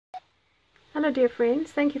Hello dear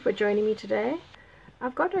friends, thank you for joining me today.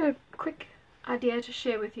 I've got a quick idea to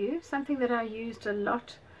share with you, something that I used a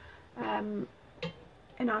lot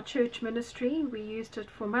in our church ministry. We used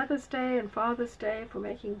it for Mother's Day and Father's Day, for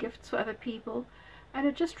making gifts for other people, and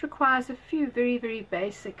it just requires a few very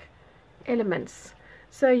basic elements.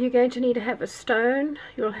 So you're going to need to have a stone,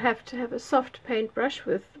 you'll have to have a soft paintbrush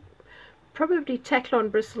with probably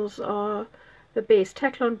Taklon bristles are the best,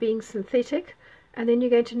 Taklon being synthetic. And then you're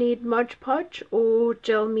going to need Mod Podge or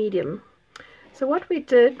gel medium. So what we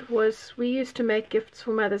did was we used to make gifts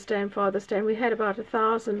for Mother's Day and Father's Day, and we had about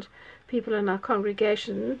 1,000 people in our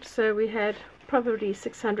congregation, so we had probably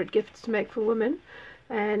 600 gifts to make for women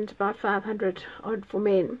and about 500 odd for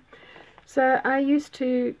men. So I used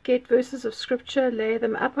to get verses of scripture, lay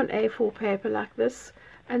them up on A4 paper like this,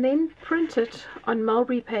 and then print it on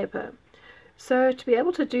mulberry paper. So to be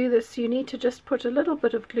able to do this, you need to just put a little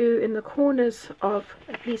bit of glue in the corners of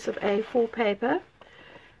a piece of A4 paper,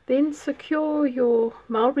 then secure your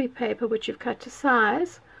mulberry paper, which you've cut to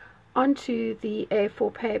size, onto the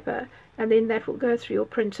A4 paper, and then that will go through your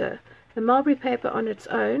printer. The mulberry paper on its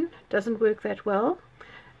own doesn't work that well,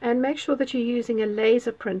 and make sure that you're using a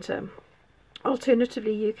laser printer.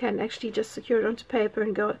 Alternatively, you can actually just secure it onto paper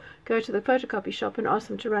and go to the photocopy shop and ask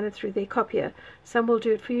them to run it through their copier. Some will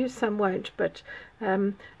do it for you, some won't, but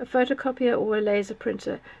a photocopier or a laser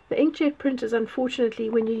printer. The inkjet printers, unfortunately,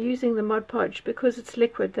 when you're using the Mod Podge, because it's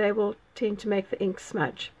liquid, they will tend to make the ink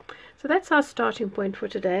smudge. So that's our starting point for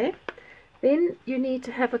today. Then you need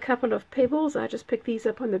to have a couple of pebbles. I just picked these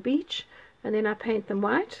up on the beach, and then I paint them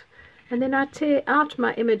white, and then I tear out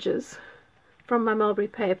my images from my mulberry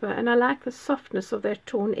paper, and I like the softness of that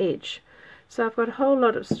torn edge. So I've got a whole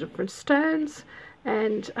lot of different stones,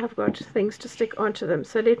 and I've got things to stick onto them.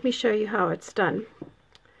 So let me show you how it's done.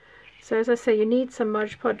 So as I say, you need some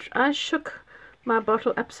Mod Podge. I shook my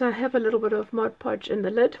bottle up so I have a little bit of Mod Podge in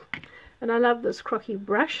the lid, and I love this crocky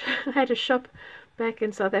brush. I had a shop back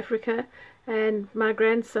in South Africa, and my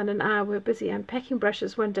grandson and I were busy unpacking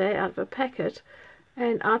brushes one day out of a packet,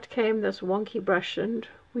 and out came this wonky brush, and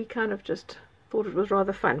we kind of just thought it was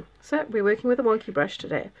rather fun. So we're working with a wonky brush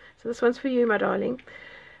today. So this one's for you, my darling.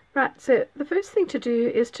 Right, so the first thing to do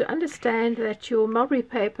is to understand that your mulberry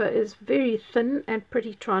paper is very thin and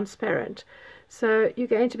pretty transparent. So you're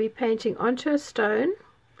going to be painting onto a stone,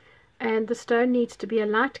 and the stone needs to be a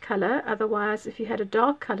light color. Otherwise, if you had a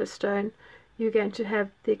dark color stone, you're going to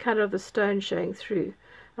have the color of the stone showing through.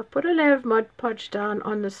 I've put a layer of Mod Podge down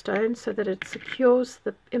on the stone so that it secures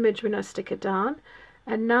the image when I stick it down.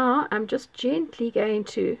 And now I'm just gently going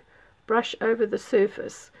to brush over the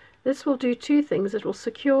surface. This will do two things. It will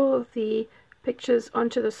secure the pictures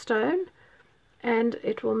onto the stone, and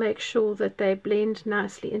it will make sure that they blend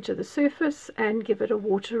nicely into the surface and give it a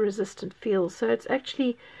water resistant feel. So it's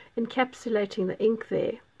actually encapsulating the ink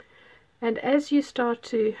there. And as you start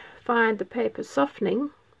to find the paper softening,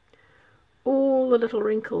 all the little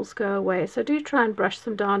wrinkles go away. So do try and brush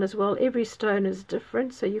them down as well. Every stone is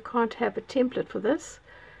different, so you can't have a template for this.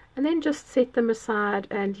 And then just set them aside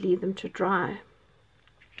and leave them to dry.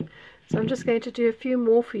 So I'm just going to do a few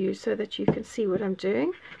more for you so that you can see what I'm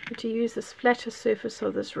doing. And to use this flatter surface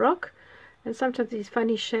of this rock. And sometimes these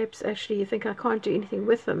funny shapes, actually you think I can't do anything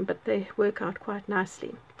with them, but they work out quite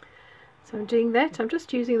nicely. So I'm doing that. I'm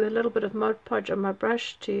just using the little bit of Mod Podge on my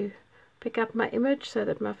brush to pick up my image so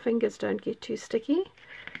that my fingers don't get too sticky,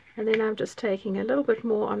 and then I'm just taking a little bit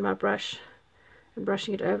more on my brush and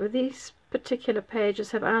brushing it over. These particular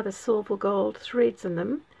pages have either silver or gold threads in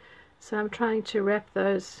them, so I'm trying to wrap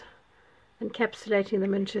those, encapsulating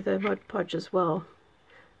them into the Mod Podge as well.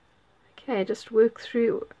 Okay, just work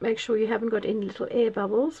through, make sure you haven't got any little air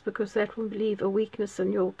bubbles, because that will leave a weakness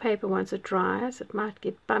in your paper once it dries. It might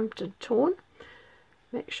get bumped and torn.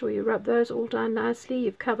 Make sure you rub those all down nicely.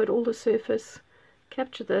 You've covered all the surface.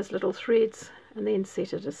 Capture those little threads and then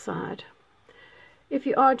set it aside. If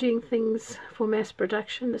you are doing things for mass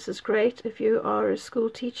production, this is great. If you are a school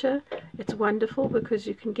teacher, it's wonderful because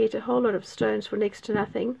you can get a whole lot of stones for next to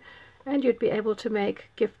nothing, and you'd be able to make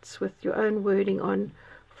gifts with your own wording on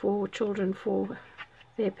for children, for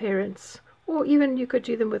their parents, or even you could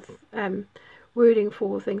do them with wording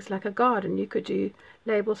for things like a garden. You could do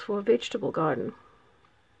labels for a vegetable garden.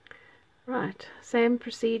 Right, same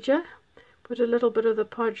procedure. Put a little bit of the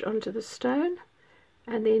podge onto the stone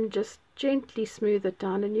and then just gently smooth it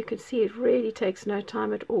down, and you can see it really takes no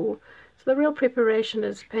time at all. So the real preparation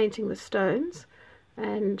is painting the stones,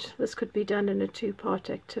 and this could be done in a two-part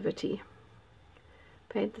activity.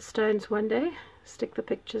 Paint the stones one day, stick the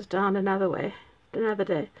pictures down another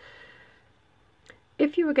day.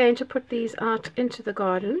 If you were going to put these out into the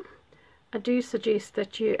garden, I do suggest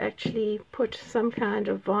that you actually put some kind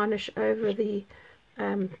of varnish over the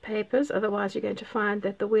papers, otherwise you're going to find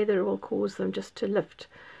that the weather will cause them just to lift.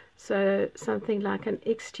 So something like an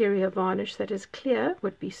exterior varnish that is clear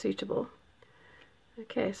would be suitable.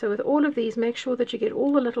 Okay, so with all of these, make sure that you get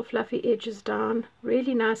all the little fluffy edges down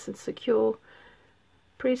really nice and secure.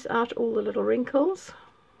 Press out all the little wrinkles,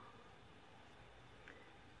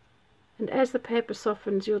 and as the paper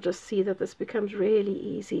softens, you'll just see that this becomes really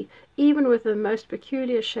easy. Even with the most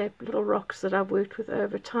peculiar shaped little rocks that I've worked with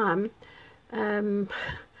over time,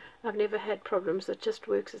 I've never had problems. It just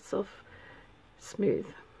works itself smooth.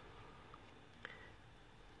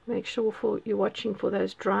 Make sure you're watching for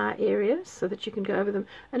those dry areas so that you can go over them.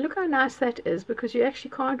 And look how nice that is, because you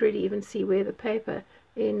actually can't really even see where the paper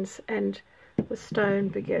ends and the stone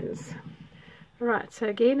begins. Right, so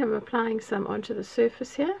again I'm applying some onto the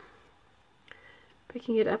surface here,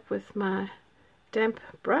 picking it up with my damp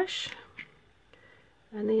brush,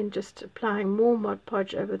 and then just applying more Mod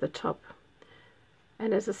Podge over the top.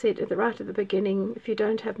 And as I said right at the beginning, if you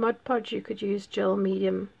don't have Mod Podge, you could use gel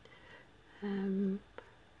medium.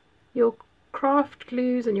 Your craft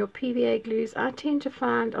glues and your PVA glues, I tend to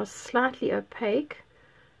find, are slightly opaque.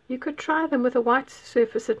 You could try them with a white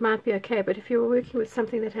surface, it might be okay, but if you're working with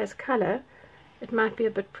something that has color, it might be a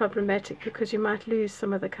bit problematic because you might lose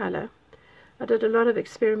some of the color. I did a lot of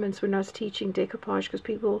experiments when I was teaching decoupage, because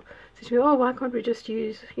people said to me, oh, why can't we just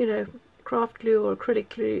use, craft glue or acrylic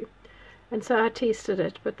glue? And so I tested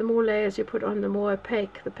it, but the more layers you put on, the more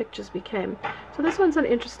opaque the pictures became. So this one's an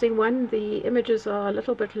interesting one. The images are a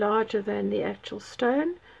little bit larger than the actual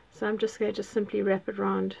stone, so I'm just going to simply wrap it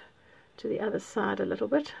around to the other side a little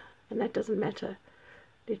bit, and that doesn't matter.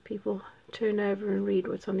 Let people turn over and read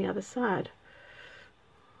what's on the other side.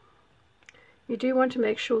 You do want to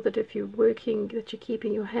make sure that if you're working, that you're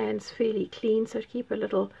keeping your hands fairly clean, so keep a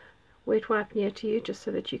little wet wipe near to you just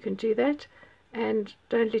so that you can do that. And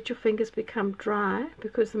don't let your fingers become dry,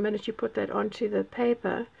 because the minute you put that onto the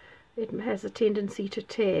paper, it has a tendency to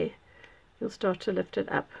tear. You'll start to lift it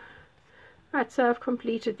up. Right, so I've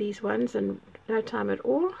completed these ones in no time at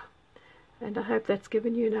all, and I hope that's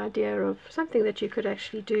given you an idea of something that you could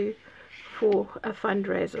actually do for a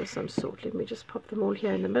fundraiser of some sort. Let me just pop them all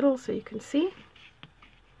here in the middle so you can see.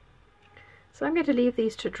 So I'm going to leave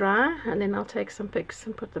these to dry, and then I'll take some pics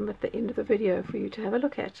and put them at the end of the video for you to have a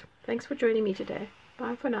look at. Thanks for joining me today.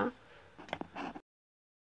 Bye for now.